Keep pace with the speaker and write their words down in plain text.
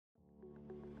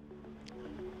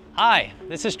Hi,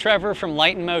 this is Trevor from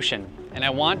Light in Motion, and I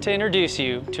want to introduce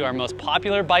you to our most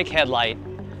popular bike headlight,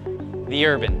 the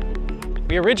Urban.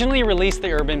 We originally released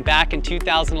the Urban back in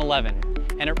 2011,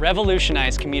 and it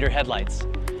revolutionized commuter headlights.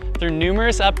 Through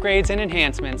numerous upgrades and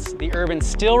enhancements, the Urban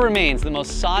still remains the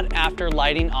most sought-after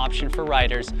lighting option for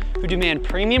riders who demand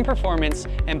premium performance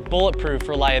and bulletproof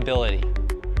reliability.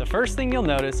 The first thing you'll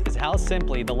notice is how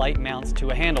simply the light mounts to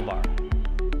a handlebar.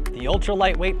 The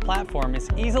ultra-lightweight platform is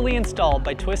easily installed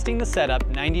by twisting the setup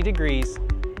 90 degrees,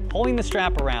 pulling the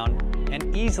strap around,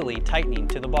 and easily tightening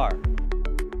to the bar.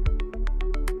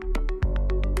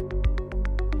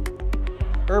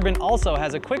 Urban also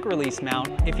has a quick release mount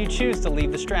if you choose to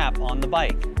leave the strap on the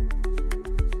bike.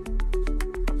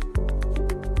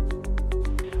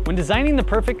 When designing the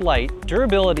perfect light,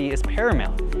 durability is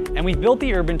paramount, and we've built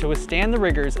the Urban to withstand the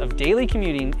rigors of daily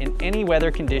commuting in any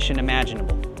weather condition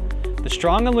imaginable. The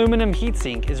strong aluminum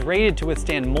heatsink is rated to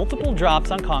withstand multiple drops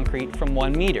on concrete from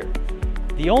 1 meter,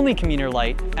 the only commuter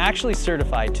light actually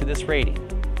certified to this rating.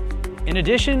 In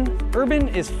addition, Urban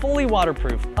is fully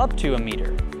waterproof up to 1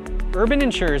 meter. Urban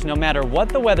ensures no matter what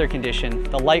the weather condition,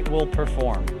 the light will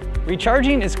perform.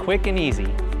 Recharging is quick and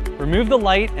easy. Remove the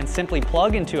light and simply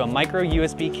plug into a micro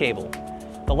USB cable.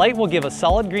 The light will give a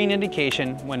solid green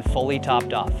indication when fully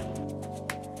topped off.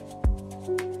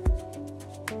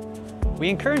 We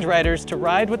encourage riders to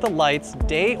ride with the lights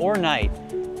day or night,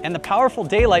 and the powerful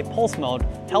daylight pulse mode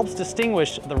helps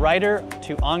distinguish the rider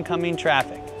to oncoming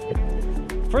traffic.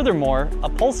 Furthermore, a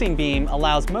pulsing beam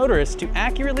allows motorists to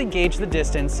accurately gauge the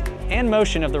distance and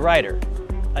motion of the rider,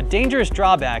 a dangerous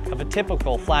drawback of a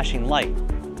typical flashing light.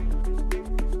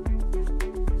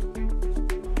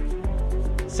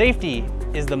 Safety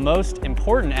is the most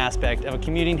important aspect of a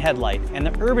commuting headlight, and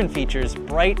the Urban features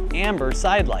bright amber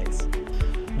side lights.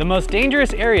 The most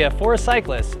dangerous area for a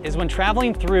cyclist is when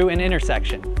traveling through an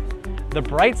intersection. The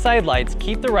bright side lights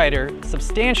keep the rider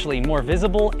substantially more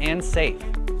visible and safe.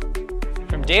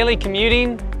 From daily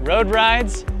commuting, road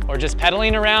rides, or just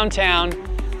pedaling around town,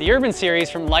 the Urban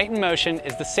series from Light in Motion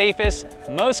is the safest,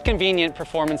 most convenient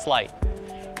performance light.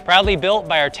 Proudly built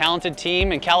by our talented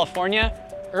team in California,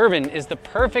 Urban is the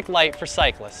perfect light for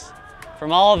cyclists.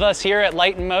 From all of us here at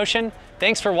Light in Motion,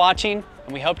 thanks for watching,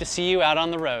 and we hope to see you out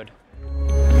on the road.